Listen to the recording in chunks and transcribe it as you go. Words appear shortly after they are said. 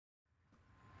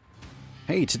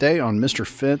Hey, today on Mr.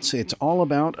 Fitz, it's all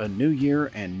about a new year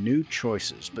and new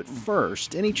choices. But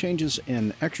first, any changes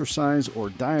in exercise or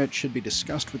diet should be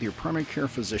discussed with your primary care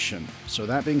physician. So,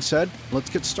 that being said, let's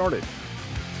get started.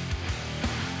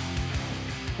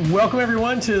 Welcome,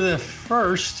 everyone, to the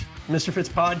first Mr. Fitz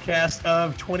podcast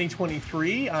of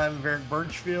 2023. I'm Eric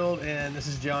Birchfield, and this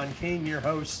is John King, your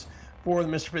host for the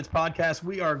Mr. Fitz podcast.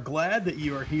 We are glad that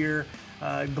you are here.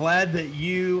 Glad that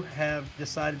you have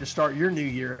decided to start your new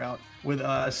year out with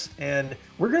us. And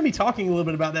we're going to be talking a little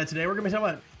bit about that today. We're going to be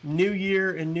talking about new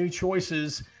year and new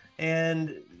choices.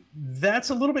 And that's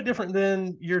a little bit different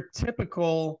than your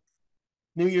typical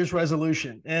New Year's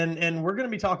resolution. And we're going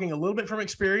to be talking a little bit from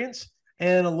experience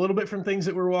and a little bit from things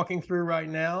that we're walking through right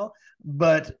now.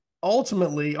 But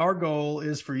ultimately, our goal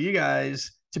is for you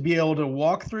guys to be able to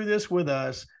walk through this with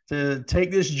us, to take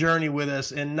this journey with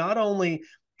us, and not only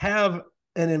have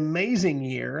an amazing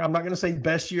year. I'm not going to say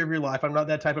best year of your life. I'm not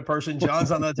that type of person. John's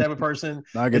not that type of person.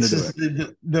 Not going to do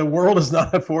it. The world is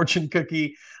not a fortune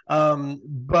cookie.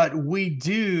 But we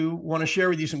do want to share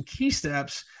with you some key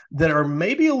steps that are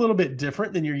maybe a little bit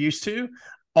different than you're used to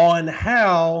on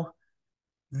how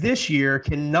this year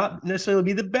can not necessarily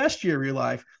be the best year of your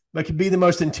life, but could be the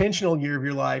most intentional year of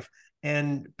your life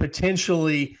and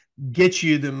potentially get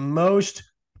you the most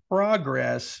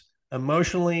progress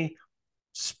emotionally,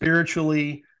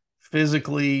 spiritually,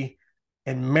 physically,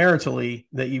 and maritally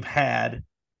that you've had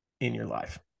in your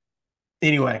life.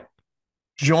 Anyway,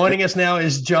 joining us now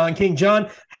is John King. John,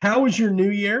 how was your new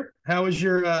year? How was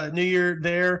your new year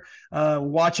there?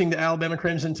 Watching the Alabama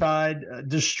Crimson Tide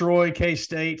destroy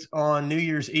K-State on New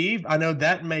Year's Eve. I know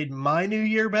that made my new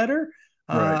year better.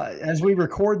 Right. As we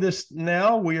record this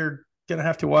now, we're going to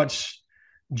have to watch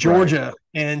Georgia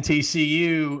and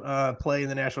TCU play in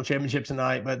the national championship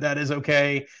tonight, but that is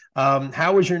okay.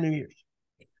 How was your New Year's?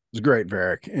 It was great,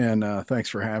 Varick, and thanks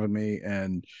for having me.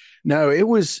 And no, it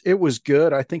was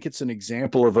good. I think it's an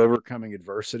example of overcoming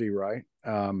adversity, right?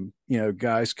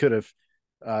 Guys could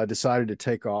have decided to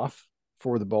take off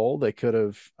for the bowl. They could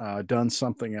have done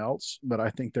something else, but I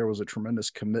think there was a tremendous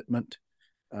commitment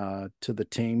to the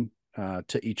team,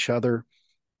 to each other.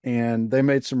 And they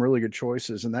made some really good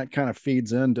choices. And that kind of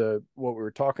feeds into what we were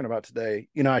talking about today.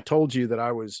 You know, I told you that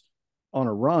I was on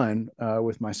a run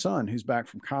with my son, who's back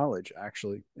from college,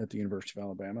 actually, at the University of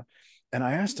Alabama. And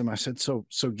I asked him, I said, so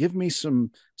give me some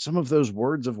of those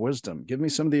words of wisdom. Give me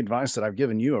some of the advice that I've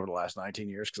given you over the last 19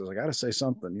 years, because I got to say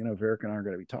something. You know, Varick and I are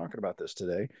going to be talking about this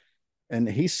today. And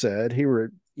he said,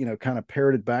 kind of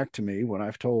parroted back to me when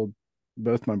I've told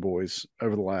both my boys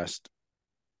over the last,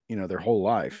 their whole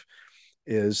life,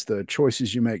 is the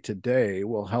choices you make today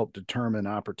will help determine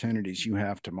opportunities you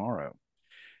have tomorrow.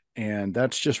 And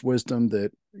that's just wisdom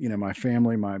that, my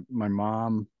family, my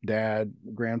mom, dad,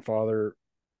 grandfather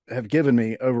have given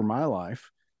me over my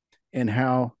life. And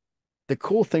how the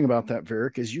cool thing about that,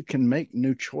 Varick, is you can make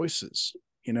new choices,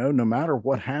 no matter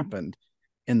what happened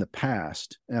in the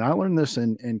past. And I learned this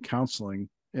in counseling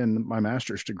in my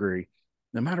master's degree.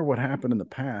 No matter what happened in the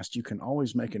past, you can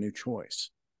always make a new choice.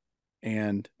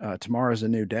 And tomorrow's a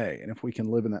new day. And if we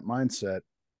can live in that mindset,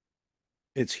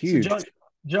 it's huge. So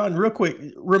John, real quick,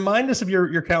 remind us of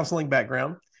your counseling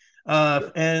background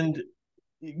and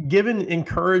given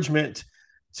encouragement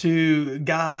to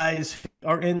guys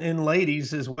and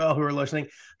ladies as well who are listening,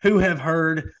 who have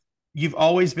heard you've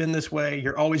always been this way,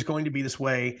 you're always going to be this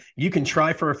way. You can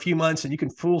try for a few months and you can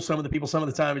fool some of the people some of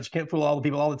the time, but you can't fool all the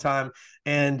people all the time.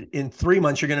 And in 3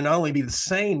 months, you're going to not only be the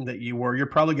same that you were, you're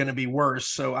probably going to be worse.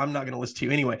 So I'm not going to listen to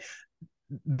you anyway.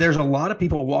 There's a lot of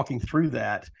people walking through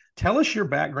that. Tell us your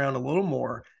background a little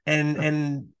more and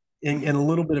a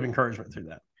little bit of encouragement through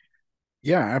that.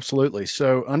 Yeah, absolutely.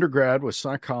 So undergrad was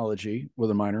psychology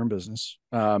with a minor in business,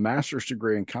 master's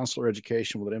degree in counselor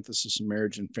education with an emphasis in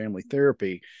marriage and family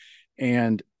therapy.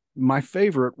 And my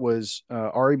favorite was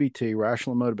REBT,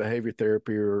 rational emotive behavior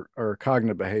therapy, or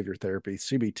cognitive behavior therapy,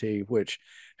 CBT, which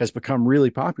has become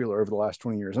really popular over the last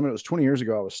 20 years. I mean, it was 20 years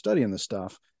ago I was studying this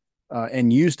stuff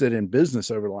and used it in business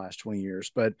over the last 20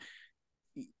 years. But,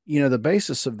 the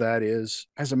basis of that is,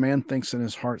 as a man thinks in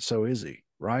his heart, so is he,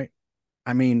 right?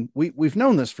 I mean, we've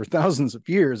known this for thousands of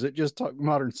years. It just took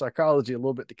modern psychology a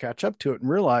little bit to catch up to it and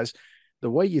realize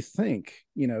the way you think,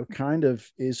 kind of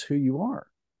is who you are.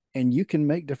 And you can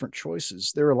make different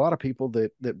choices. There are a lot of people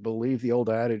that believe the old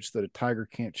adage that a tiger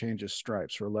can't change his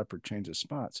stripes or a leopard changes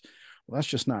spots. Well, that's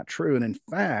just not true. And in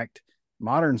fact,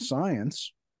 modern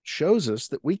science shows us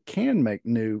that we can make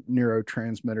new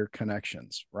neurotransmitter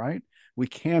connections, right? We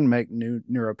can make new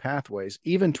neural pathways.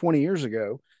 Even 20 years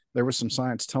ago, there was some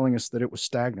science telling us that it was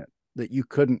stagnant, that you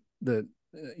couldn't, that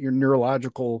your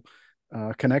neurological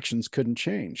connections couldn't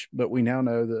change, but we now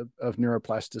know of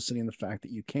neuroplasticity and the fact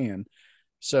that you can.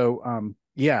 So,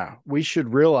 yeah, we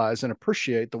should realize and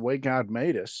appreciate the way God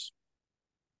made us.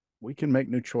 We can make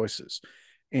new choices.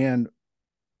 And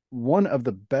one of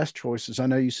the best choices, I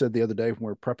know you said the other day when we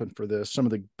were prepping for this, some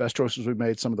of the best choices we've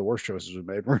made, some of the worst choices we've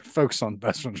made. We're focused on the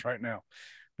best ones right now.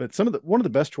 But one of the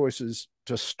best choices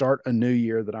to start a new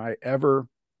year that I ever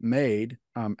made,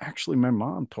 actually, my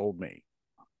mom told me.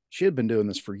 She had been doing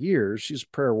this for years. She's a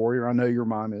prayer warrior. I know your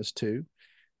mom is too.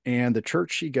 And the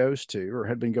church she goes to, or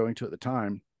had been going to at the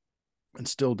time, and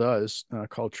still does,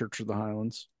 called Church of the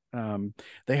Highlands.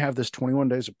 They have this 21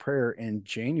 days of prayer in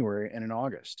January and in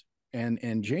August. And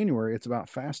in January, it's about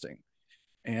fasting.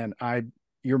 And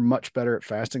you're much better at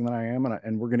fasting than I am.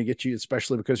 And we're going to get you,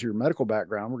 especially because of your medical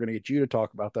background, we're going to get you to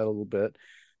talk about that a little bit.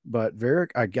 But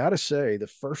Varick, I got to say, the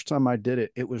first time I did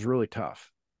it, it was really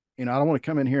tough. I don't want to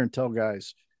come in here and tell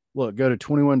guys, look, go to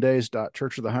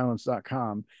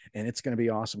 21days.churchofthehighlands.com and it's going to be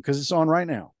awesome, because it's on right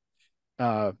now.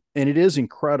 And it is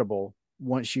incredible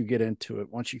once you get into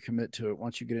it, once you commit to it,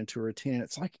 once you get into a routine. And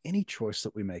it's like any choice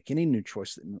that we make, any new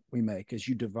choice that we make, as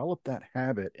you develop that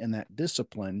habit and that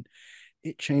discipline,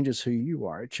 it changes who you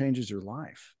are. It changes your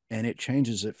life, and it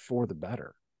changes it for the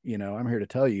better. I'm here to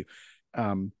tell you,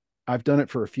 I've done it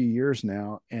for a few years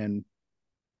now, and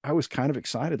I was kind of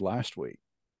excited last week,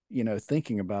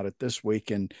 thinking about it this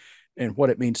week and what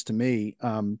it means to me.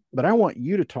 But I want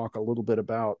you to talk a little bit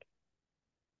about,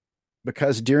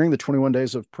 because during the 21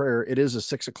 days of prayer, it is a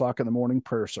 6:00 in the morning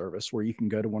prayer service where you can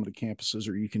go to one of the campuses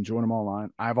or you can join them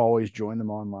online. I've always joined them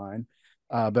online,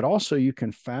 but also you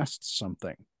can fast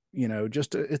something,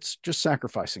 it's just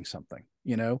sacrificing something.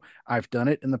 I've done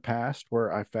it in the past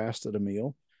where I fasted a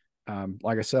meal.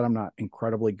 Like I said, I'm not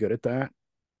incredibly good at that.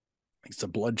 It's a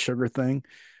blood sugar thing.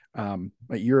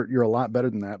 But you're a lot better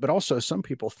than that. But also some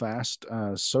people fast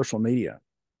social media,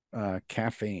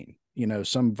 caffeine,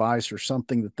 some vice or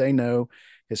something that they know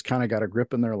has kind of got a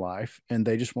grip in their life, and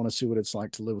they just want to see what it's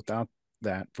like to live without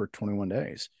that for 21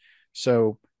 days.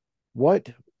 So what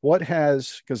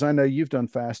has, because I know you've done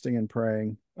fasting and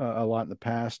praying a lot in the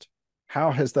past.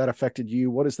 How has that affected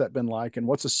you? What has that been like? And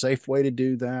what's a safe way to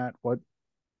do that?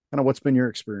 What's been your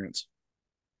experience?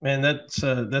 Man, that's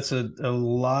a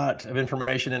lot of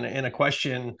information in a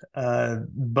question.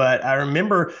 But I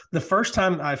remember the first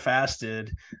time I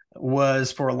fasted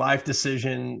was for a life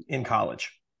decision in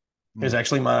college. It was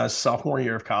actually my sophomore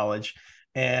year of college.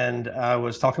 And I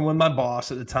was talking with my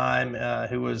boss at the time,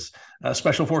 who was a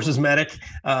special forces medic.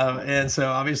 And so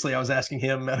obviously I was asking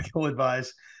him medical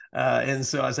advice. And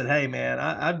so I said, hey, man,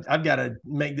 I've got to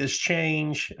make this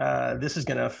change. This is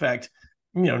going to affect,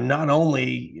 not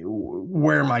only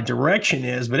where my direction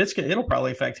is, but it'll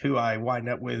probably affect who I wind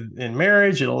up with in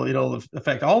marriage. It'll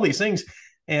affect all these things.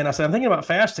 And I said, I'm thinking about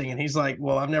fasting. And he's like,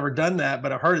 well, I've never done that,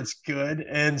 but I've heard it's good.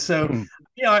 And so,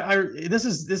 this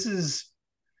is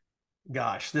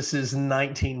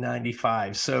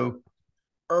 1995. So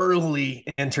early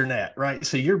internet, right?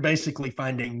 So you're basically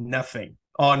finding nothing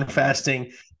on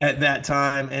fasting at that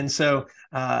time. And so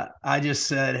I just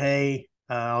said, hey,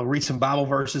 I'll read some Bible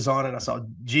verses on it. I saw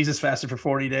Jesus fasted for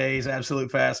 40 days,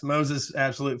 absolute fast. Moses,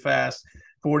 absolute fast,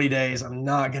 40 days. I'm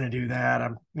not going to do that.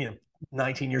 I'm,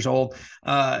 19 years old.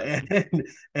 And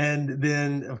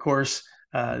then, of course,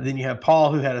 then you have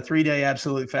Paul, who had a 3-day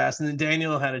absolute fast. And then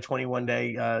Daniel had a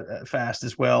 21-day fast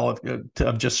as well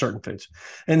of just certain foods.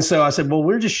 And so I said, well,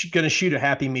 we're just going to shoot a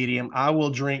happy medium. I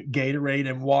will drink Gatorade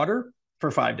and water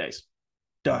for 5 days.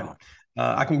 Done. Wow.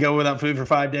 I can go without food for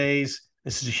 5 days.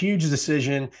 This is a huge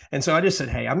decision. And so I just said,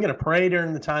 hey, I'm going to pray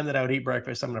during the time that I would eat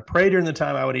breakfast. I'm going to pray during the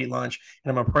time I would eat lunch. And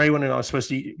I'm going to pray when I was supposed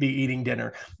to be eating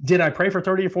dinner. Did I pray for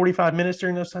 30 or 45 minutes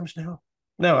during those times?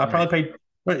 No, I probably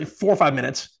prayed 4 or 5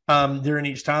 minutes during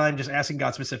each time, just asking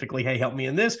God specifically, hey, help me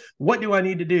in this. What do I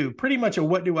need to do? Pretty much a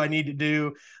what do I need to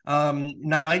do?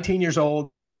 19 years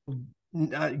old.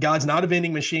 God's not a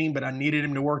vending machine, but I needed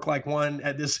him to work like one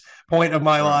at this point of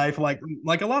my life, like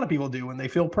a lot of people do when they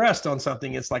feel pressed on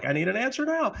something. It's like, I need an answer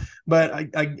now.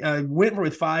 But I went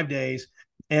with 5 days,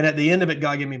 and at the end of it,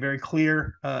 God gave me a very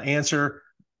clear answer,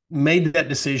 made that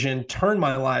decision, turned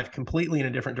my life completely in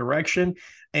a different direction.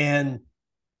 And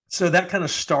so that kind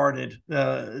of started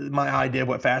my idea of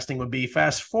what fasting would be.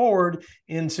 Fast forward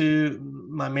into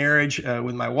my marriage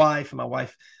with my wife. My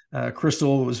wife,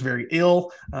 Crystal, was very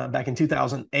ill back in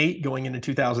 2008, going into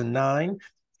 2009.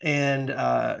 And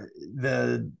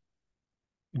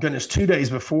 2 days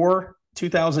before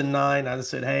 2009, I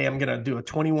said, hey, I'm going to do a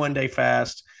 21-day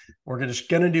fast. We're just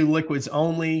going to do liquids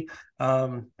only.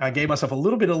 I gave myself a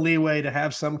little bit of leeway to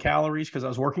have some calories because I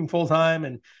was working full time,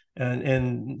 and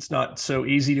it's not so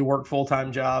easy to work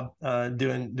full-time job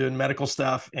doing medical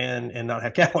stuff and not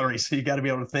have calories. So you got to be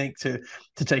able to think to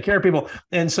take care of people.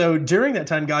 And so during that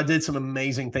time, God did some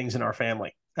amazing things in our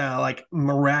family, like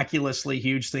miraculously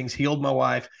huge things. Healed my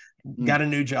wife, got a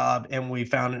new job, and we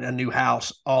found a new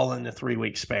house all in a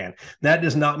 3-week span. That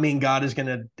does not mean God is going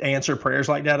to answer prayers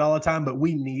like that all the time, but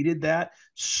we needed that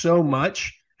so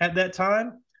much at that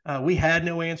time. We had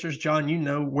no answers. John, you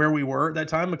know where we were at that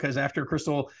time, because after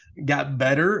Crystal got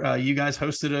better, you guys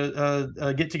hosted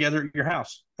a get together at your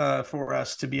house for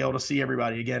us to be able to see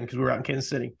everybody again, because we were out in Kansas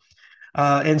City.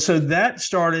 And so that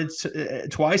started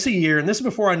twice a year. And this is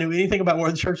before I knew anything about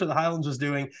what the Church of the Highlands was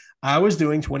doing. I was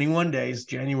doing 21 days,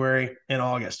 January and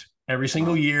August, every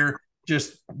single year.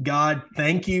 Just, God,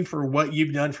 thank you for what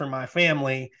you've done for my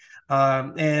family.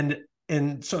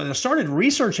 And so I started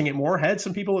researching it more, had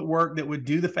some people at work that would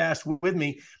do the fast with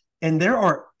me. And there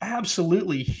are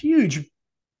absolutely huge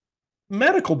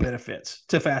medical benefits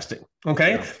to fasting.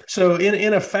 Okay. Yeah. So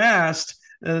in a fast,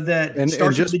 and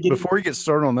just before you get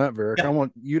started on that, Varick, I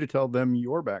want you to tell them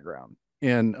your background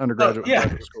in undergraduate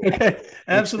school. Okay,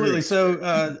 absolutely. So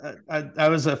I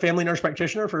was a family nurse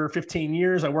practitioner for 15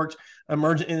 years. I worked in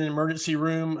an emergency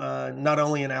room, not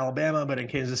only in Alabama, but in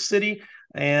Kansas City.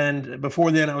 And before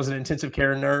then, I was an intensive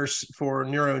care nurse for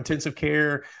neurointensive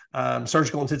care,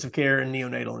 surgical intensive care, and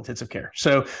neonatal intensive care.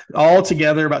 So all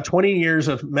together, about 20 years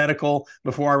of medical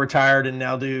before I retired, and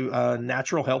now do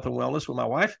natural health and wellness with my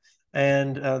wife.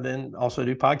 And then also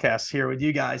do podcasts here with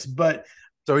you guys. But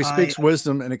so he speaks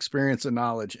wisdom and experience and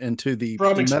knowledge into the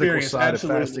medical side of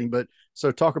fasting. But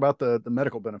so talk about the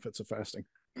medical benefits of fasting.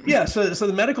 Yeah. So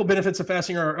the medical benefits of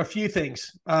fasting are a few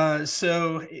things.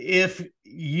 So if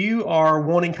you are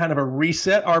wanting kind of a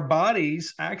reset, our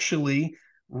bodies actually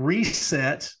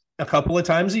reset a couple of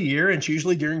times a year, and it's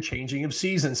usually during changing of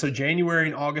seasons. So January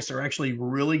and August are actually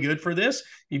really good for this.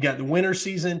 You've got the winter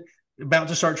season about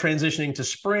to start transitioning to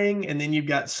spring, and then you've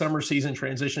got summer season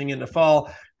transitioning into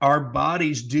fall. Our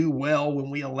bodies do well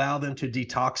when we allow them to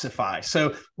detoxify.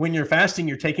 So when you're fasting,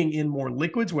 you're taking in more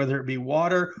liquids, whether it be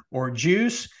water or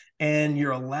juice, and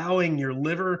you're allowing your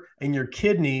liver and your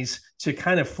kidneys to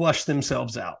kind of flush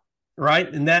themselves out, right?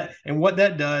 And what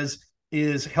that does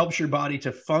is helps your body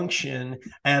to function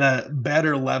at a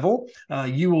better level.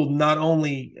 You will not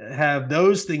only have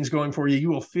those things going for you, you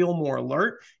will feel more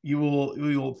alert. You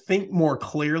will think more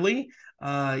clearly.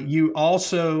 You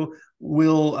also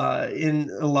will, in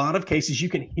a lot of cases, you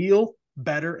can heal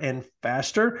better and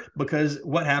faster, because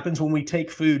what happens when we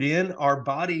take food in, our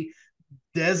body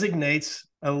designates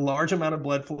a large amount of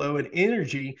blood flow and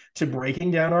energy to breaking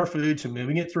down our food, to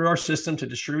moving it through our system, to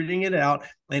distributing it out.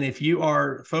 And if you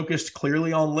are focused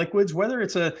clearly on liquids, whether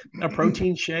it's a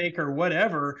protein shake or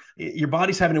whatever, your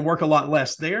body's having to work a lot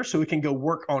less there, so it can go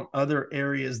work on other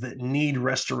areas that need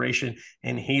restoration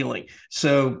and healing.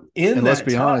 So let's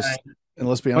be honest,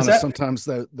 sometimes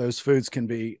those foods can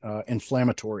be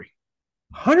inflammatory.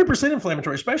 100%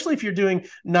 inflammatory, especially if you're doing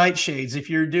nightshades, if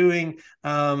you're doing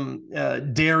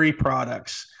dairy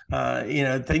products,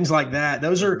 things like that.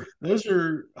 Those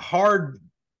are hard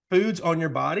foods on your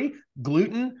body.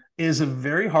 Gluten is a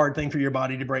very hard thing for your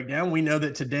body to break down. We know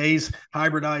that today's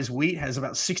hybridized wheat has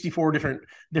about 64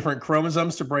 different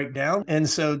chromosomes to break down. And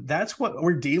so that's what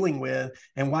we're dealing with,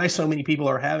 and why so many people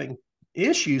are having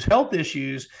health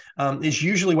issues, is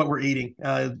usually what we're eating.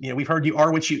 We've heard you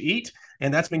are what you eat,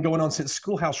 and that's been going on since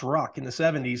Schoolhouse Rock in the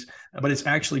 70s, but it's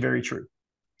actually very true.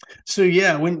 So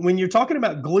yeah, when you're talking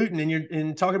about gluten and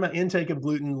you're talking about intake of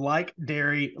gluten, like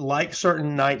dairy, like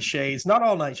certain nightshades, not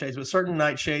all nightshades, but certain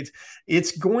nightshades,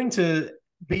 it's going to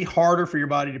be harder for your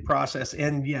body to process,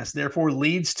 and yes, therefore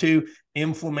leads to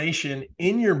inflammation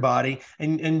in your body.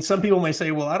 And some people may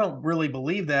say, well, I don't really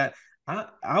believe that.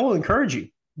 I will encourage you,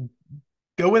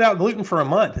 go without gluten for a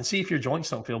month and see if your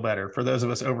joints don't feel better. For those of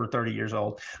us over 30 years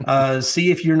old, see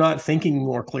if you're not thinking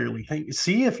more clearly.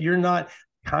 See if you're not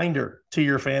kinder to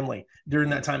your family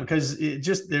during that time, because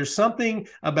there's something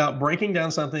about breaking down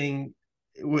something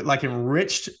like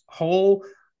enriched whole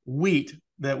wheat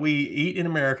that we eat in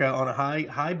America on a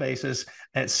high basis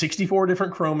at 64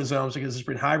 different chromosomes, because it's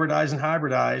been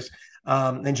hybridized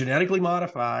and genetically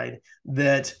modified,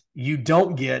 that you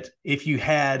don't get if you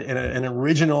had an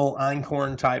original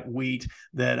einkorn type wheat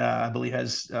that I believe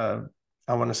has, I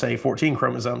want to say 14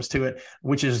 chromosomes to it,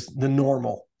 which is the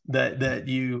normal that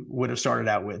you would have started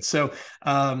out with. So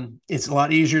it's a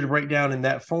lot easier to break down in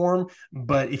that form.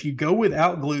 But if you go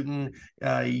without gluten,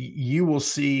 you will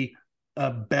see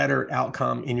a better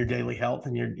outcome in your daily health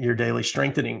and your daily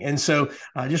strengthening. And so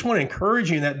I just want to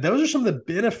encourage you that those are some of the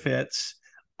benefits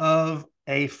of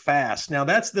a fast. Now,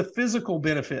 that's the physical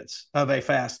benefits of a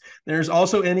fast. There's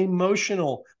also an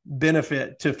emotional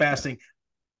benefit to fasting.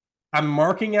 I'm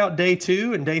marking out day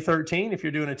 2 and day 13 if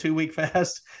you're doing a 2-week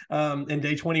fast, and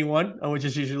day 21, which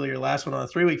is usually your last one on a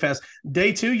 3-week fast.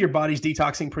 Day 2, your body's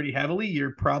detoxing pretty heavily.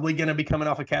 You're probably going to be coming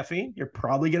off of caffeine. You're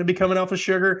probably going to be coming off of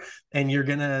sugar, and you're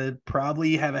going to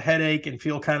probably have a headache and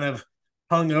feel kind of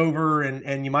hungover,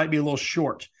 and you might be a little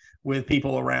short with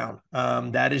people around.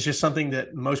 That is just something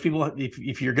that most people,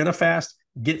 if you're going to fast,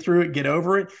 get through it, get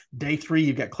over it. Day 3,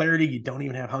 you've got clarity. You don't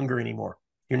even have hunger anymore.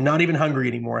 You're not even hungry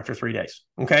anymore after 3 days.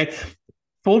 Okay.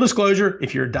 Full disclosure,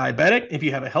 if you're diabetic, if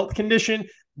you have a health condition,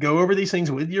 go over these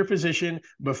things with your physician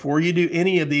before you do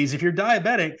any of these. If you're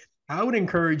diabetic, I would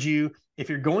encourage you, if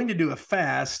you're going to do a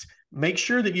fast, make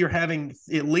sure that you're having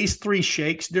at least 3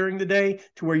 shakes during the day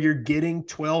to where you're getting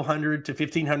 1,200 to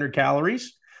 1,500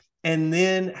 calories, and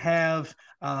then have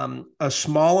a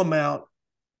small amount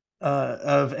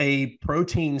of a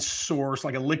protein source,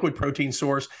 like a liquid protein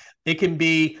source. It can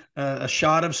be a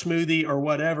shot of smoothie or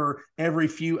whatever every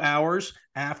few hours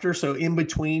after. So in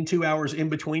between, 2 hours in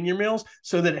between your meals,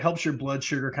 so that it helps your blood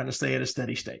sugar kind of stay at a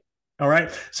steady state. All right.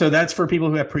 So that's for people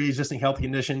who have pre-existing health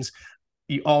conditions.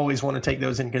 You always want to take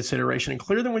those into consideration and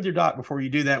clear them with your doc before you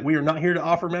do that. We are not here to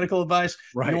offer medical advice,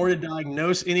 right, nor to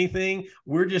diagnose anything.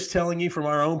 We're just telling you from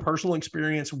our own personal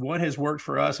experience what has worked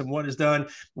for us and what is done.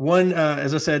 One,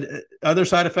 as I said, other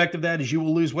side effect of that is you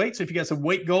will lose weight. So if you got some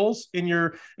weight goals in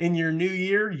your new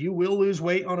year, you will lose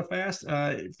weight on a fast.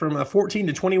 From a 14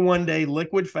 to 21 day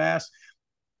liquid fast,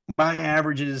 my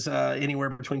average is anywhere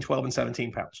between 12 and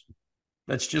 17 pounds.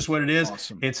 That's just what it is.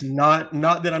 Awesome. It's not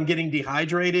that I'm getting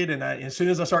dehydrated, and as soon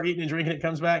as I start eating and drinking, it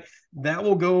comes back. That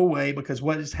will go away, because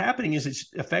what is happening is it's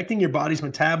affecting your body's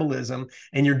metabolism,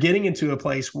 and you're getting into a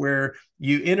place where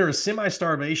you enter a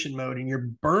semi-starvation mode, and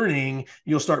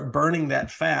you'll start burning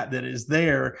that fat that is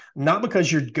there, not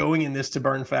because you're going in this to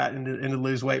burn fat and to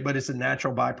lose weight, but it's a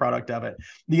natural byproduct of it.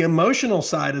 The emotional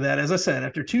side of that, as I said,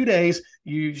 after 2 days,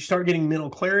 you start getting mental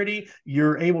clarity.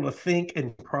 You're able to think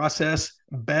and process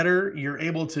better. You're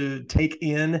able to take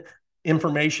in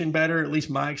information better. At least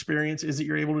my experience is that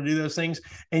you're able to do those things,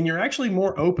 and you're actually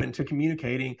more open to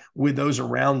communicating with those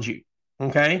around you.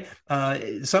 Okay.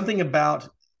 Something about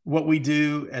what we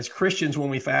do as Christians when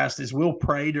we fast is we'll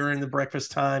pray during the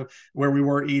breakfast time where we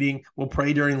were eating. We'll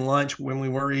pray during lunch when we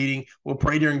were eating. We'll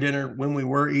pray during dinner when we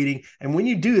were eating. And when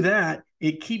you do that,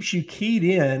 it keeps you keyed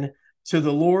in to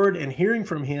the Lord and hearing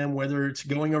from him, whether it's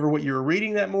going over what you were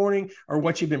reading that morning or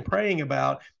what you've been praying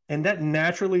about. And that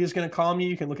naturally is going to calm you.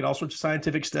 You can look at all sorts of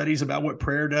scientific studies about what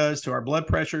prayer does to our blood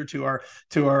pressure, to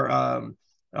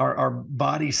our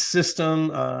body system.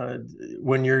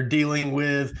 When you're dealing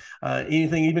with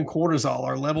anything, even cortisol,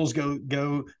 our levels go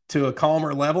to a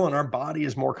calmer level, and our body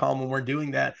is more calm when we're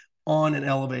doing that on an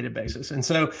elevated basis. And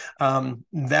so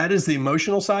that is the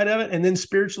emotional side of it. And then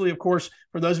spiritually, of course,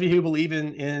 for those of you who believe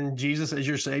in Jesus as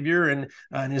your Savior,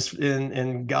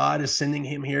 and God is sending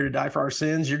him here to die for our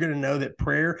sins, you're going to know that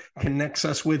prayer connects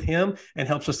us with him and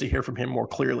helps us to hear from him more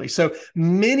clearly. So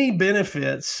many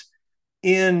benefits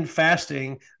in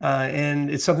fasting, and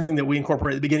it's something that we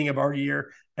incorporate at the beginning of our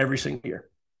year every single year.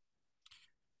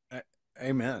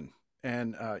 Amen.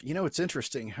 And, it's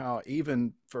interesting how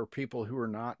even for people who are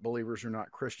not believers or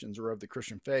not Christians or of the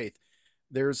Christian faith,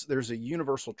 there's a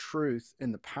universal truth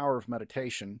in the power of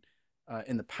meditation,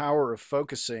 in the power of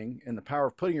focusing, in the power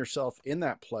of putting yourself in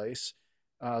that place.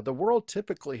 The world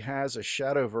typically has a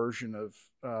shadow version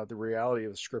of the reality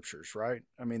of the scriptures, right?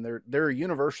 I mean, there are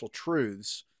universal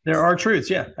truths. There are truths,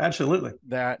 yeah, absolutely.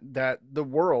 That the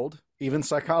world, even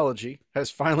psychology,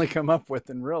 has finally come up with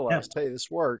and realized, hey,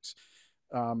 this works.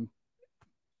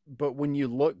 But when you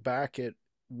look back at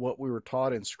what we were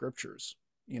taught in scriptures,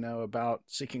 about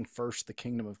seeking first the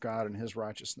kingdom of God and his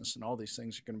righteousness, and all these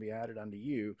things are going to be added unto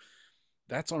you,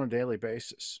 that's on a daily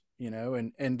basis,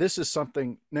 and this is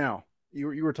something. Now,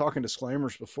 you were talking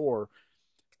disclaimers before.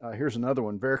 Here's another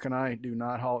one. Varick and I do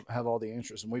not have all the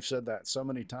answers, and we've said that so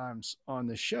many times on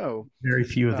this show. Very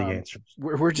few of the answers.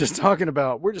 We're just talking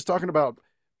about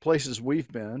places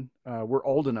we've been. We're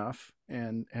old enough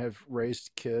and have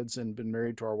raised kids and been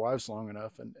married to our wives long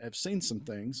enough and have seen some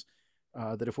things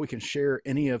that if we can share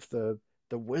any of the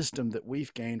wisdom that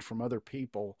we've gained from other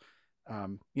people,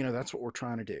 that's what we're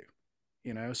trying to do.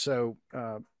 So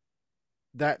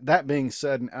that being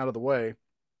said and out of the way,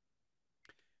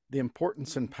 the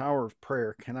importance and power of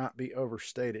prayer cannot be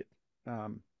overstated. I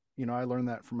learned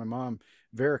that from my mom.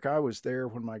 Varick, I was there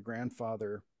when my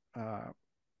grandfather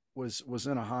was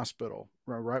in a hospital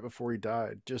right before he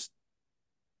died, just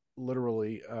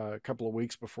literally a couple of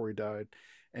weeks before he died,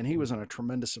 and he was in a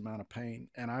tremendous amount of pain.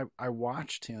 And I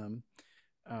watched him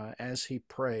as he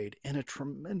prayed in a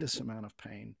tremendous amount of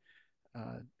pain.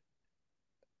 Uh,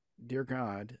 Dear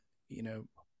God, you know,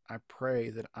 I pray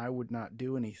that I would not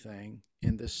do anything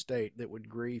in this state that would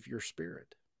grieve your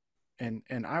spirit. And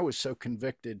I was so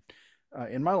convicted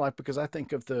in my life because I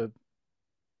think of the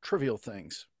trivial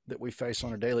things that we face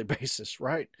on a daily basis,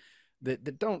 right?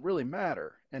 That don't really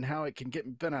matter, and how it can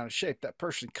get bent out of shape. That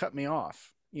person cut me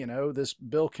off. You know, this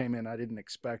bill came in I didn't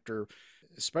expect, or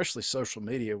especially social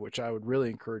media, which I would really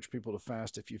encourage people to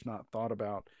fast if you've not thought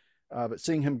about. But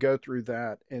seeing him go through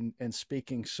that and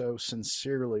speaking so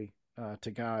sincerely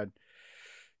to God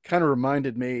kind of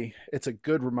reminded me, it's a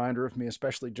good reminder of me,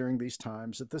 especially during these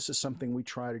times, that this is something we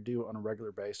try to do on a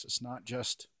regular basis, not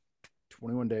just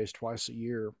 21 days twice a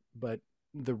year, but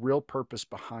the real purpose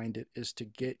behind it is to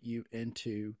get you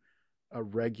into a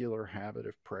regular habit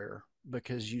of prayer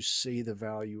because you see the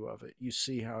value of it. You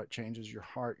see how it changes your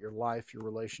heart, your life, your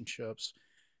relationships,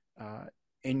 uh,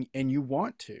 and you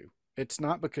want to. It's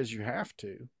not because you have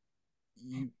to.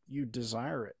 You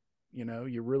desire it. You know,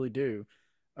 you really do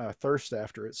thirst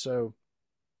after it. So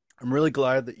I'm really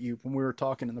glad that you, when we were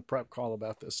talking in the prep call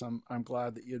about this, I'm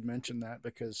glad that you had mentioned that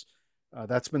because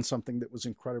that's been something that was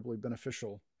incredibly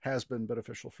beneficial, has been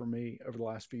beneficial for me over the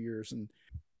last few years. And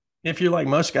If you're like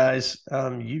most guys,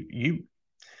 you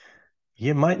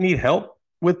might need help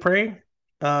with praying.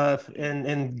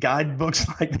 And guidebooks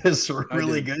like this are I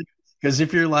really do. good. Because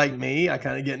if you're like me, I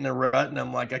kind of get in a rut and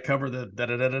I'm like, I cover the da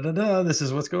da da da da da. This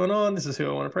is what's going on. This is who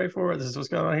I want to pray for. This is what's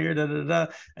going on here. Da da da.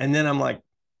 And then I'm like,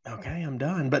 okay, I'm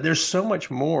done. But there's so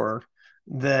much more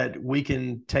that we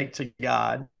can take to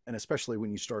God. And especially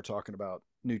when you start talking about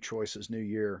new choices, new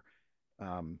year,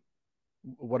 um,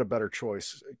 what a better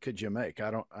choice could you make?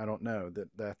 I don't know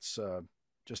that's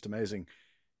just amazing.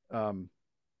 Um,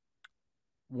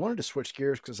 Wanted to switch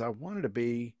gears because I wanted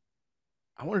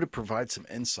to provide some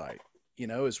insight. You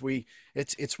know, as we,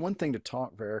 it's one thing to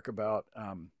talk, Varick, about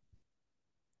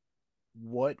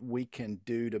what we can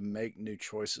do to make new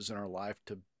choices in our life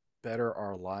to better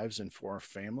our lives and for our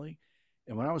family.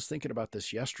 And when I was thinking about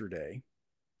this yesterday,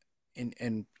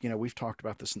 and you know, we've talked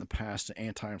about this in the past, an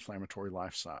anti-inflammatory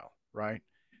lifestyle, right?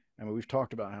 I mean, we've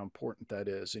talked about how important that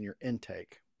is in your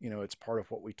intake. You know, it's part of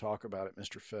what we talk about at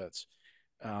Mr. Fitz.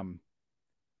 Um,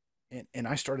 and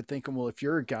I started thinking, well, if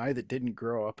you're a guy that didn't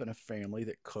grow up in a family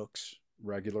that cooks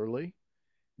regularly,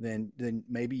 then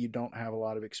maybe you don't have a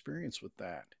lot of experience with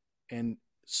that. And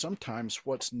sometimes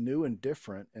what's new and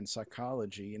different in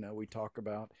psychology, you know, we talk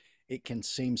about, it can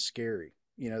seem scary.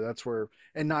 You know, that's where,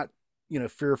 and not, you know,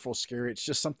 fearful, scary. It's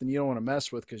just something you don't want to mess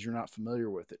with because you're not familiar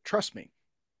with it. Trust me,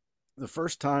 the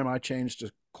first time I changed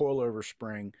a coilover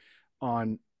spring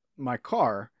on my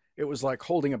car, it was like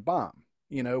holding a bomb.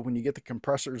 You know, when you get the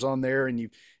compressors on there and you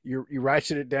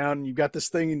ratchet it down and you've got this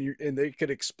thing and they could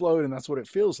explode, and that's what it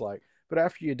feels like. But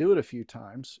after you do it a few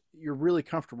times, you're really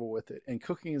comfortable with it. And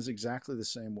cooking is exactly the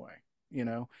same way, you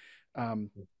know. Um,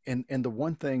 and the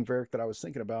one thing, Varick, that I was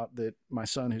thinking about that my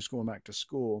son, who's going back to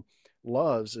school,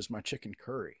 loves is my chicken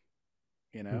curry,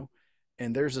 you know.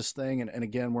 And there's this thing, and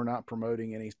again, we're not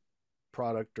promoting any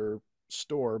product or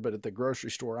store, but at the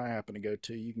grocery store I happen to go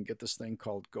to, you can get this thing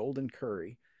called Golden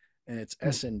Curry, and it's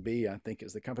SNB, I think,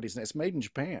 is the company's name. It's made in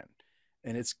Japan,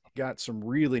 and it's got some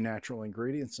really natural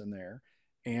ingredients in there.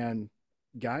 And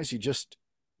guys, you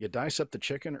dice up the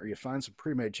chicken, or you find some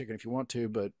pre-made chicken if you want to,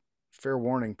 but fair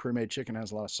warning, pre-made chicken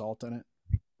has a lot of salt in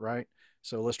it, right?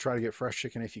 So let's try to get fresh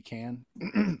chicken if you can.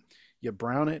 You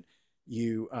brown it,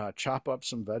 you chop up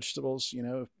some vegetables, you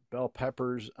know, bell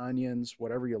peppers, onions,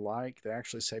 whatever you like. They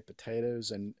actually say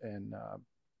potatoes and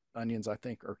onions, I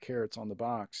think, or carrots on the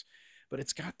box, but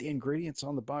it's got the ingredients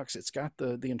on the box. It's got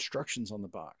the instructions on the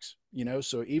box, you know.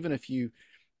 So even if you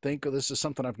think, oh, this is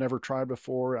something I've never tried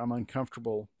before, I'm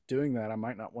uncomfortable doing that, I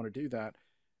might not want to do that.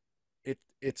 It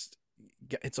it's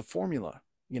a formula.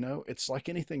 You know, it's like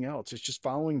anything else. It's just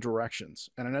following directions.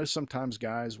 And I know sometimes,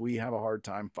 guys, we have a hard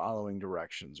time following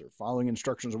directions or following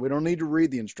instructions. We don't need to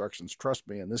read the instructions. Trust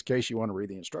me, in this case, you want to read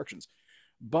the instructions.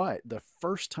 But the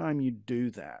first time you do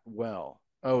that well,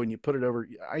 oh, and you put it over,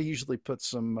 I usually put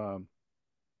some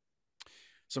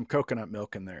coconut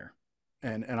milk in there,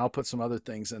 and I'll put some other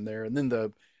things in there. And then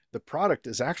the product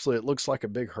is actually, it looks like a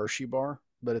big Hershey bar,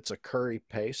 but it's a curry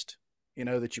paste, you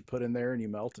know, that you put in there and you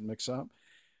melt and mix up.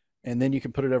 And then you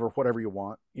can put it over whatever you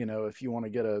want. You know, if you want to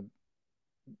get a,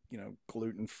 you know,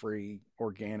 gluten-free,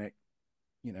 organic,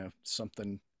 you know,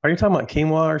 something. Are you talking about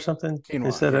quinoa or something Quinoa,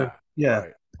 instead of, yeah, yeah.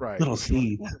 right. Right. Little If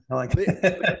you want, seed. I like the,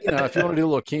 that. if you want to do a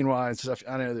little quinoa and stuff,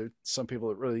 I know there's some people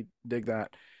that really dig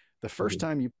that. The first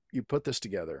time you put this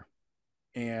together,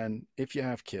 and if you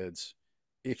have kids,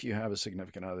 if you have a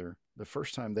significant other, the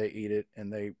first time they eat it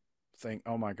and they think,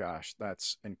 "Oh my gosh,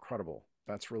 that's incredible.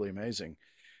 That's really amazing."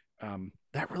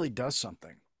 That really does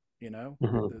something. You know,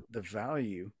 Mhm. the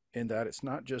value in that it's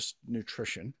not just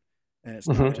nutrition, and it's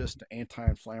not Mhm. just an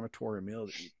anti-inflammatory meal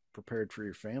that you prepared for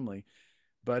your family,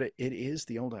 but it is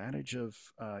the old adage of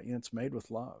it's made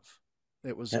with love.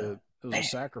 It was Yeah. a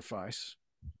sacrifice,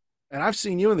 and I've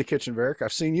seen you in the kitchen, Varick.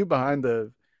 I've seen you behind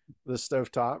the stove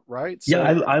top, right?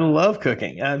 Yeah, So I love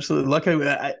cooking.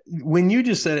 Absolutely. When you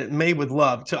just said it, made with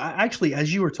love. So I actually,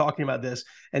 as you were talking about this,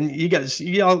 and you guys,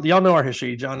 y'all know our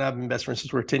history. John and I have been best friends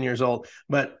since we're 10 years old.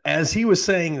 But as he was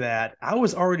saying that, I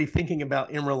was already thinking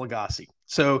about Emeril Lagasse.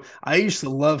 So I used to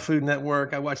love Food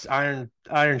Network. I watched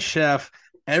Iron Chef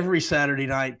every Saturday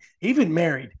night, even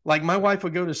married. Like my wife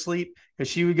would go to sleep because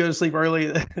she would go to sleep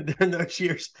early during those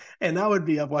years. And I would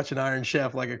be up watching Iron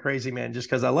Chef like a crazy man just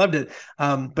because I loved it.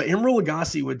 But Emeril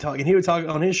Lagasse would talk, and he would talk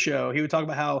on his show. He would talk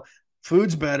about how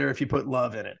food's better if you put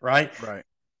love in it, right? right,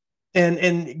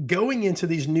 And going into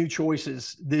these new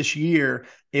choices this year,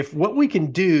 if what we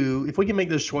can do, if we can make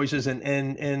those choices, and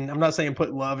I'm not saying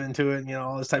put love into it,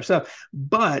 all this type of stuff,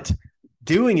 but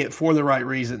doing it for the right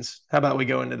reasons. How about we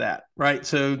go into that, right?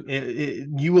 So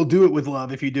you will do it with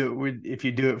love if you do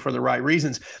it for the right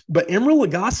reasons. But Emeril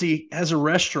Lagasse has a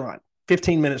restaurant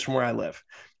 15 minutes from where I live,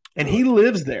 and he really,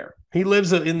 lives there. He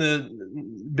lives in the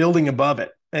building above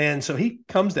it. And so he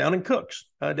comes down and cooks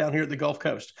down here at the Gulf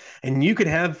Coast. And you can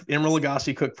have Emeril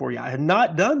Lagasse cook for you. I have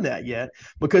not done that yet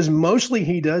because mostly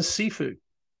he does seafood.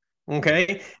 mm,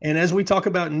 Okay. And as we talk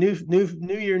about new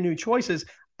year, new choices,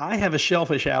 I have a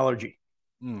shellfish allergy.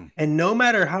 mm, And no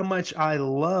matter how much I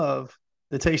love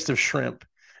the taste of shrimp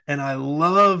and I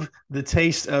love the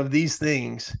taste of these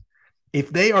things, if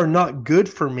they are not good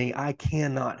for me, I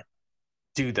cannot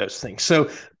do those things. So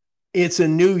it's a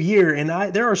new year, and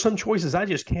there are some choices I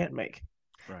just can't make.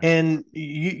 right, And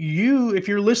you, if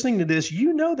you're listening to this,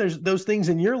 there's those things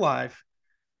in your life,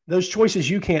 those choices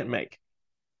you can't make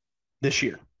this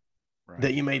year right,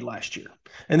 that you made last year,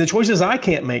 and the choices I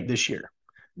can't make this year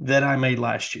that I made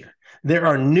last year. There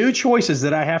are new choices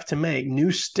that I have to make, new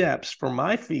steps for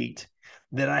my feet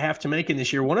that I have to make in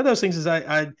this year. One of those things is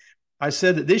I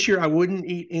said that this year I wouldn't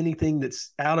eat anything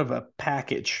that's out of a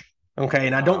package. Okay.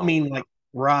 And I don't wow, mean like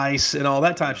rice and all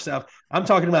that type of no, stuff. I'm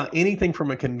talking about anything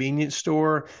from a convenience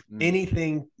store, mm,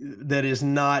 anything that is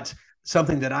not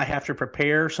something that I have to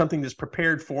prepare, something that's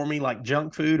prepared for me, like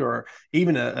junk food or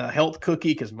even a health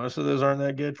cookie, because most of those aren't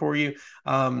that good for you.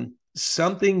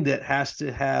 Something that has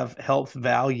to have health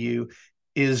value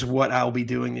is what I'll be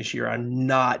doing this year. I'm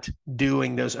not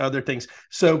doing those other things.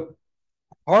 So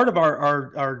part of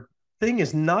our thing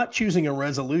is not choosing a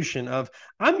resolution of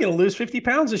I'm going to lose 50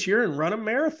 pounds this year and run a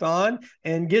marathon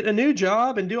and get a new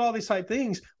job and do all these type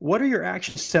things. What are your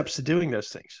action steps to doing those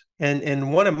things?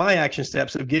 And one of my action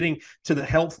steps of getting to the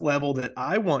health level that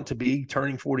I want to be,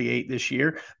 turning 48 this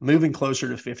year, moving closer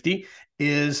to 50,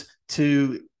 is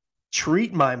to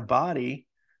treat my body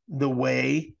the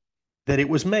way that it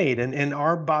was made. And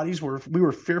our bodies we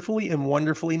were fearfully and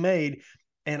wonderfully made.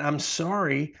 And I'm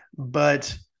sorry,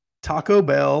 but Taco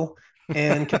Bell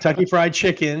and Kentucky Fried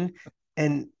Chicken,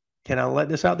 and can I let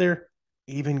this out there?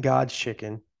 Even God's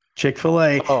chicken,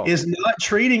 Chick-fil-A, oh, is not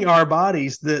treating our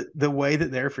bodies the way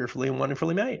that they're fearfully and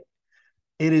wonderfully made.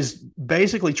 It is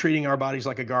basically treating our bodies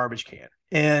like a garbage can.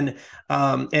 And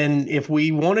if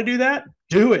we want to do that,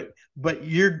 do it. But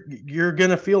you're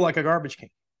gonna feel like a garbage can.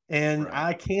 And right,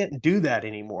 I can't do that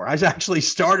anymore. I actually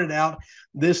started out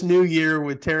this new year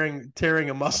with tearing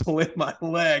a muscle in my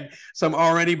leg, so I'm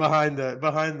already behind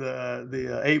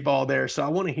the 8 ball there. So I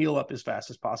want to heal up as fast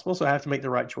as possible. So I have to make the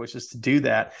right choices to do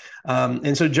that.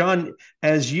 And so, John,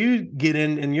 as you get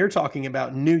in and you're talking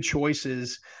about new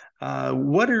choices,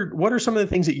 what are some of the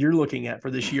things that you're looking at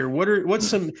for this year? What's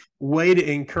some way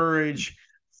to encourage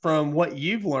from what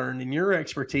you've learned in your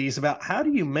expertise about how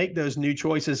do you make those new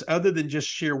choices other than just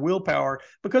sheer willpower?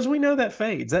 Because we know that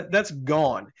fades, that's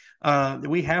gone.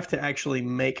 We have to actually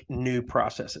make new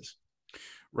processes.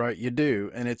 right. You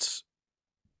do, and it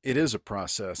is a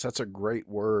process. That's a great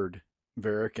word,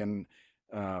 Varick, and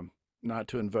um, not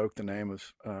to invoke the name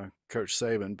of Coach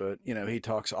Saban, but he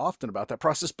talks often about that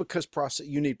process because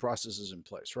you need processes in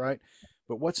place, right?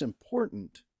 But what's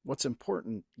important,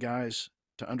 guys,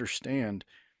 to understand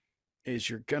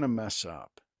is you're gonna mess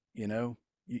up. You know,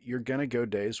 you're gonna go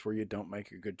days where you don't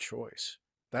make a good choice.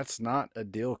 That's not a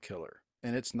deal killer,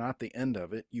 and it's not the end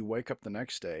of it. You wake up the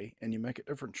next day and you make a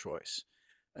different choice.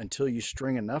 until you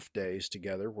string enough days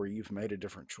together where you've made a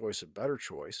different choice, a better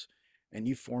choice, and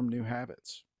you form new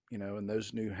habits, and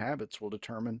those new habits will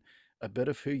determine a bit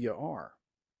of who you are,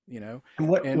 And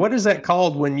what and what is that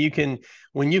called when you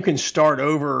can start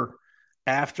over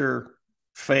after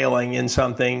failing in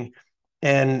something,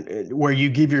 and where you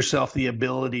give yourself the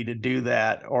ability to do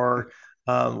that? Or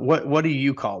what do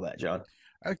you call that, John?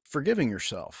 forgiving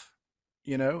yourself.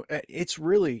 It's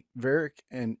really, Varick,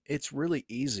 and it's really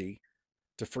easy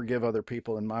to forgive other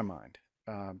people in my mind.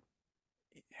 Um,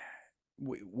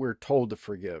 we're told to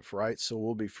forgive, right? So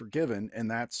we'll be forgiven, and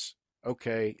that's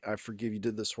okay. I forgive you.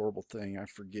 Did this horrible thing. I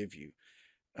forgive you.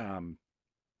 Um,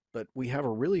 but we have a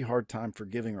really hard time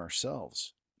forgiving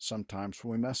ourselves sometimes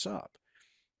when we mess up.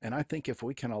 And I think if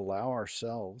we can allow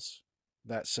ourselves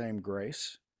that same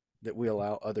grace that we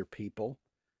allow other people,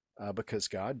 because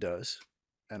God does,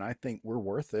 and I think we're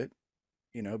worth it,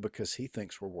 because He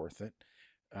thinks we're worth it.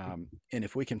 And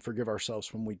if we can forgive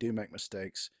ourselves when we do make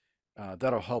mistakes,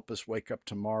 that'll help us wake up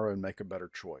tomorrow and make a better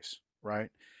choice, right?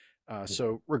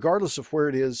 So, regardless of where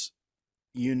it is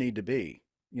you need to be,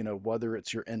 whether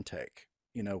it's your intake,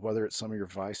 whether it's some of your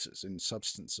vices and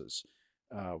substances,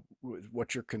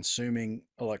 what you're consuming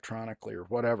electronically or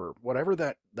whatever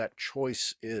that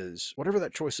choice is, whatever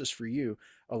that choice is for you,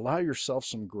 allow yourself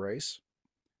some grace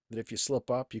that if you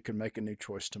slip up, you can make a new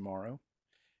choice tomorrow,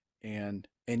 and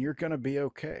you're going to be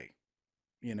okay.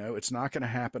 It's not going to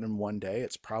happen in one day.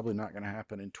 It's probably not going to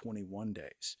happen in 21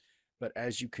 days. But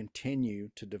as you continue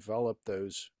to develop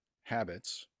those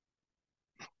habits,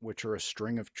 which are a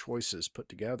string of choices put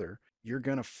together, you're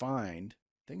going to find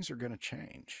things are going to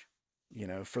change,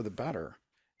 for the better.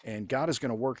 And God is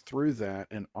going to work through that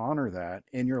and honor that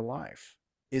in your life.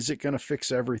 Is it going to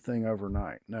fix everything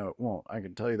overnight? No, it won't. I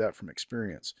can tell you that from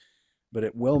experience. But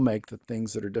it will make the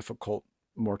things that are difficult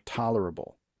more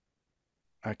tolerable.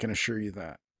 I can assure you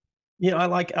that. I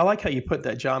like how you put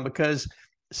that, John, because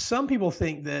some people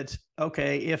think that,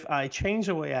 okay, if I change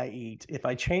the way I eat, if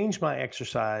I change my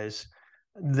exercise,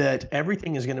 that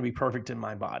everything is going to be perfect in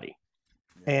my body.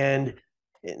 Yeah. And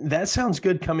that sounds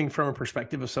good coming from a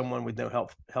perspective of someone with no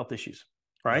health issues,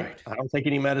 right? Right. I don't take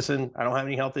any medicine. I don't have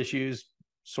any health issues,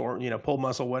 sore, pull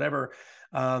muscle, whatever.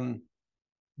 Um,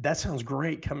 that sounds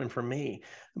great coming from me.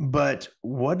 But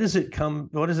what does it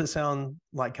sound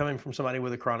like coming from somebody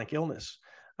with a chronic illness?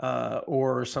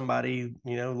 Or somebody,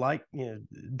 like,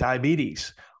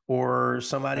 diabetes, or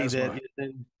somebody that Asthma. is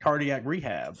in cardiac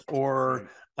rehab, or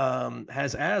Right.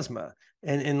 has asthma.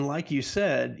 And like you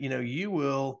said, you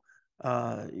will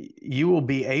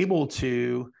be able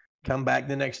to come back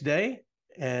the next day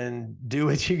and do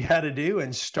what you got to do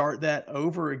and start that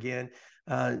over again,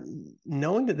 uh,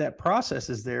 knowing that that process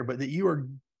is there, but that you are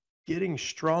getting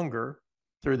stronger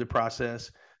through the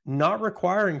process, not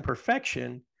requiring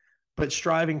perfection, but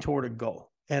striving toward a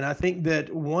goal. And I think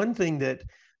that one thing that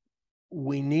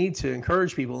we need to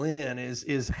encourage people in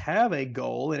is have a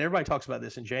goal. And everybody talks about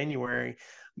this in January,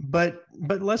 but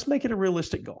let's make it a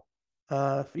realistic goal.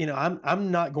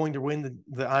 I'm not going to win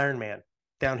the Ironman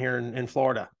down here in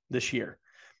Florida this year,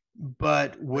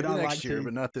 but would Maybe I like next year, to?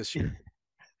 but not this year.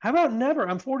 How about never?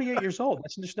 I'm 48 years old.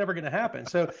 That's just never going to happen.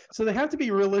 So they have to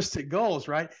be realistic goals,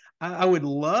 right? I would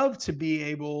love to be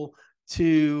able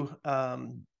to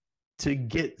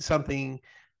get something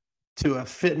to a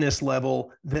fitness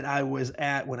level that I was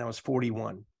at when I was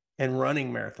 41 and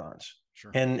running marathons,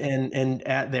 Sure. and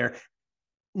at there,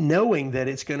 knowing that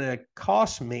it's going to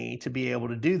cost me to be able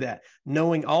to do that,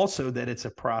 knowing also that it's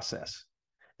a process,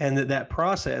 and that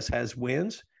process has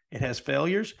wins, it has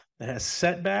failures, it has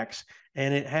setbacks,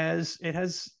 and it has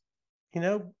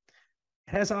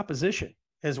opposition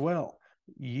as well.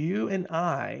 You and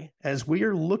I, as we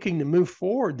are looking to move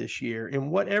forward this year in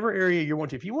whatever area you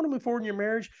want to, if you want to move forward in your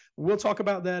marriage, we'll talk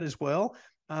about that as well.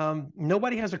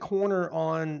 Nobody has a corner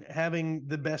on having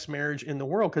the best marriage in the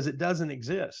world, because it doesn't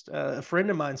exist. A friend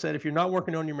of mine said, if you're not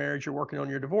working on your marriage, you're working on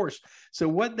your divorce. So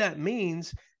what that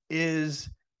means is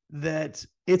that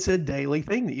it's a daily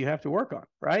thing that you have to work on,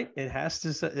 right? It has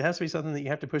to be something that you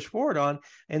have to push forward on.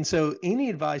 And so any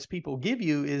advice people give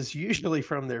you is usually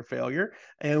from their failure.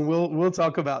 And we'll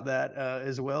talk about that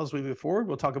as well as we move forward.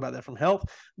 We'll talk about that from health.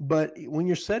 But when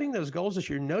you're setting those goals this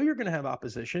year, know you're going to have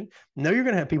opposition. Know you're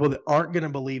going to have people that aren't going to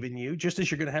believe in you, just as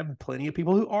you're going to have plenty of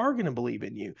people who are going to believe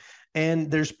in you.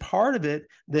 And there's part of it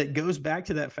that goes back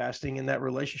to that fasting and that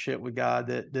relationship with God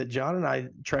that John and I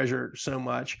treasure so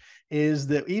much, is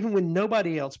that even when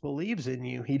nobody else believes in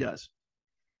you, He does.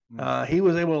 He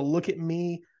was able to look at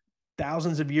me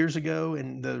thousands of years ago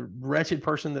and the wretched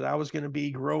person that I was going to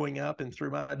be growing up and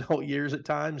through my adult years at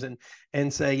times,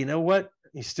 and say, you know what?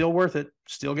 He's still worth it.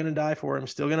 Still going to die for him.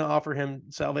 Still going to offer him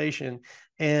salvation.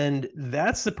 And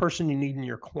that's the person you need in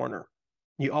your corner.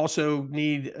 You also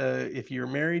need, if you're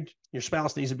married, your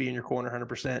spouse needs to be in your corner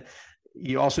 100%.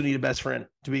 You also need a best friend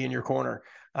to be in your corner.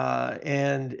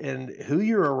 And who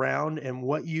you're around and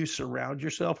what you surround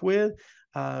yourself with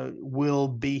will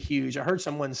be huge. I heard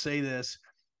someone say this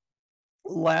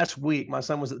last week. My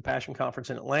son was at the Passion Conference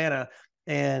in Atlanta,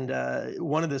 and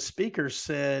one of the speakers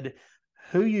said,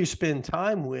 who you spend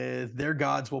time with, their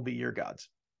gods will be your gods.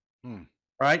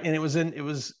 Right. And it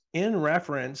was in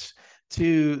reference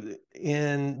to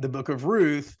in the book of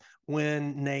Ruth,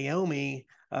 when Naomi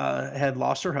had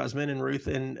lost her husband, and Ruth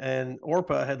and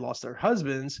Orpah had lost their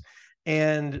husbands.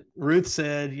 And Ruth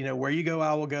said, where you go,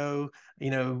 I will go.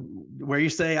 Where you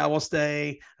stay, I will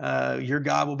stay. Your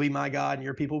God will be my God, and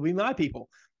your people will be my people.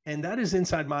 And that is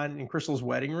inside mine and Crystal's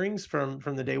wedding rings from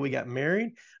the day we got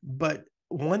married. But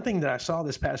one thing that I saw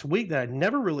this past week that I'd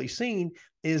never really seen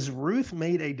is Ruth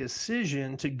made a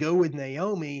decision to go with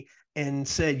Naomi and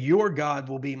said, your God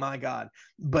will be my God.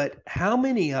 But how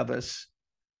many of us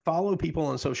follow people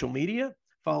on social media,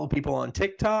 follow people on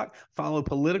TikTok, follow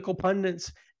political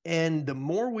pundits, and the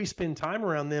more we spend time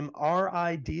around them, our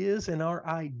ideas and our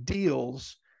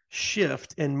ideals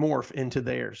shift and morph into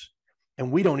theirs,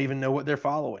 and we don't even know what they're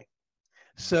following.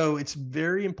 So it's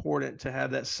very important to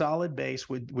have that solid base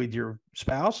with your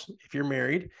spouse, if you're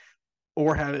married,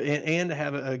 or to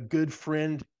have a good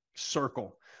friend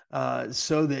circle,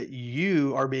 so that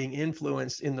you are being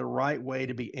influenced in the right way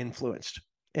to be influenced.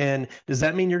 And does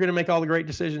that mean you're going to make all the great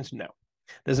decisions? No.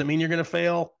 Does it mean you're going to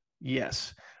fail?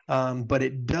 Yes. But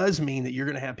it does mean that you're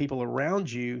going to have people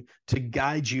around you to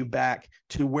guide you back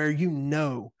to where you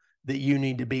know that you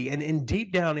need to be. And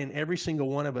deep down in every single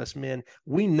one of us, men,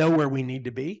 we know where we need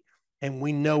to be, and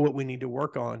we know what we need to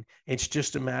work on. It's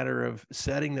just a matter of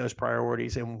setting those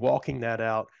priorities and walking that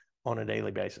out on a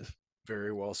daily basis.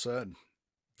 Very well said.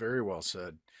 Very well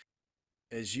said.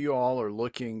 As you all are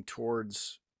looking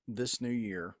towards this new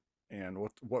year and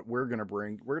what we're going to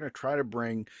bring, we're going to try to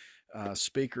bring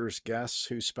speakers, guests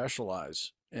who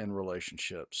specialize in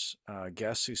relationships,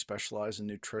 guests who specialize in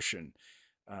nutrition,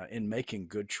 in making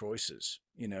good choices.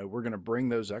 We're going to bring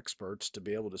those experts to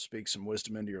be able to speak some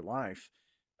wisdom into your life,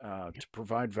 to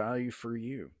provide value for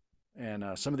you. And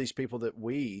some of these people that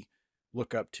we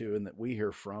look up to and that we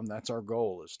hear from, that's our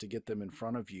goal, is to get them in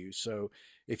front of you. So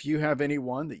if you have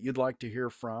anyone that you'd like to hear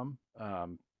from,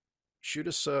 shoot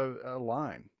us a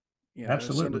line,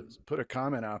 Absolutely. put a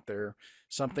comment out there,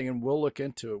 something, and we'll look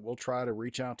into it. We'll try to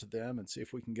reach out to them and see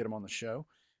if we can get them on the show.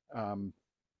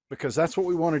 Because that's what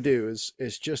we want to do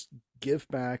is just give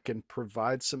back and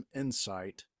provide some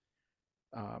insight,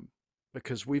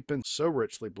 because we've been so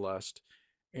richly blessed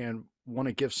and want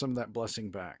to give some of that blessing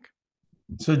back.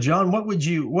 So, John, what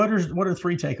are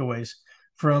three takeaways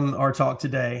from our talk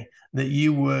today that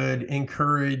you would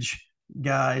encourage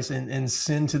guys and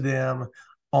send to them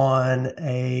on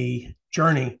a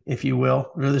journey, if you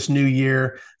will, for this new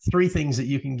year? Three things that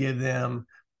you can give them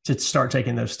to start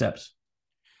taking those steps.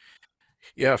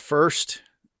 Yeah, first,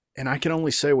 and I can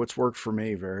only say what's worked for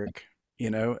me, Varick,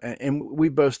 and we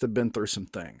both have been through some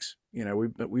things.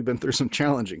 We've been through some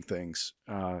challenging things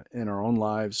in our own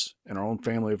lives, in our own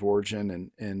family of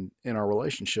origin, and in our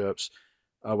relationships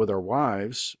with our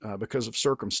wives because of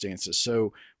circumstances.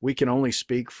 So we can only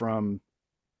speak from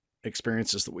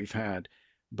experiences that we've had.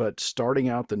 But starting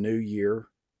out the new year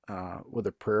with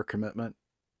a prayer commitment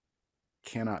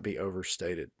cannot be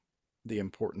overstated. The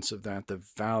importance of that, the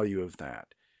value of that,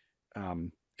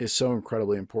 is so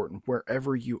incredibly important.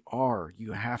 Wherever you are,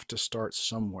 you have to start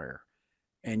somewhere,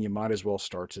 and you might as well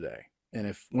start today. And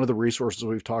if one of the resources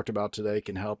we've talked about today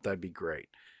can help, that'd be great.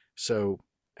 So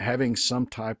having some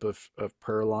type of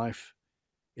prayer life,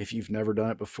 if you've never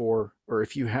done it before, or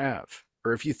if you have,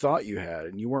 or if you thought you had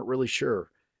and you weren't really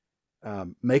sure,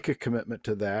 make a commitment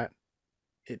to that.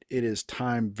 It is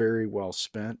time very well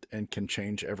spent and can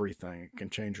change everything. It can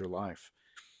change your life.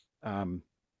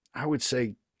 I would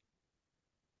say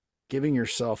giving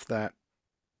yourself that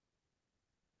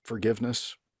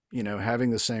forgiveness, having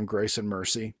the same grace and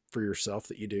mercy for yourself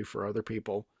that you do for other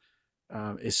people,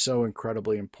 is so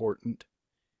incredibly important.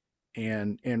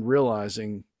 And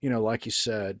realizing, like you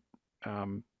said,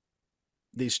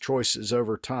 these choices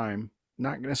over time,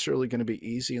 not necessarily going to be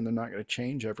easy, and they're not going to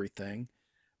change everything,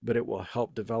 but it will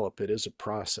help develop. It is a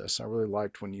process. I really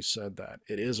liked when you said that.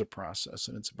 It is a process,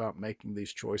 and it's about making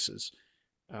these choices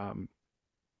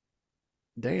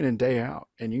day in and day out.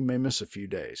 And you may miss a few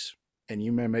days, and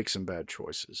you may make some bad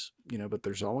choices, but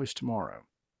there's always tomorrow.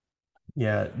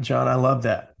 Yeah, John, I love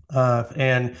that.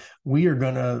 And we are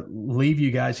going to leave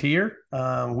you guys here.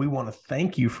 We want to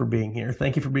thank you for being here.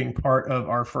 Thank you for being part of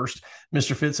our first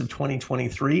Mr. Fitz of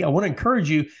 2023. I want to encourage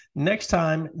you, next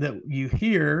time that you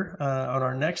hear on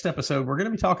our next episode, we're going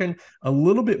to be talking a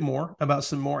little bit more about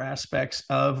some more aspects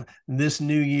of this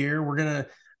new year. We're going to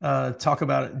talk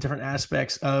about different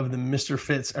aspects of the Mr.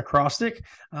 Fitz acrostic.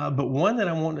 But one that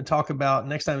I want to talk about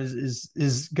next time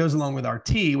is goes along with our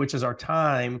T, which is our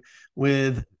time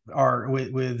with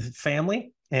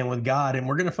family and with God. And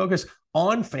we're going to focus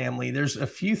on family. There's a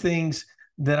few things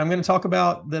that I'm going to talk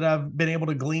about that I've been able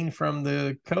to glean from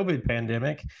the COVID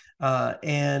pandemic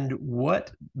and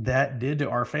what that did to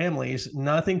our families.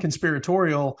 Nothing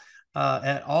conspiratorial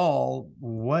at all,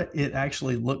 what it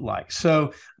actually looked like.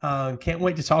 So can't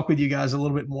wait to talk with you guys a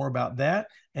little bit more about that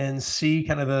and see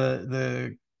kind of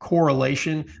the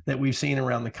correlation that we've seen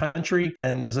around the country.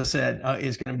 And as I said,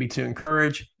 it's going to be to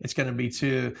encourage, it's going to be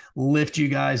to lift you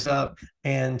guys up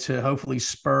and to hopefully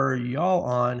spur y'all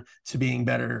on to being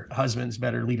better husbands,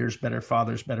 better leaders, better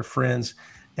fathers, better friends,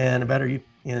 and a better you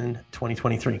in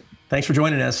 2023. Thanks for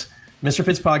joining us.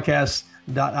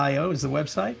 MrFitzPodcast.io is the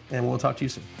website, and we'll talk to you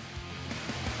soon.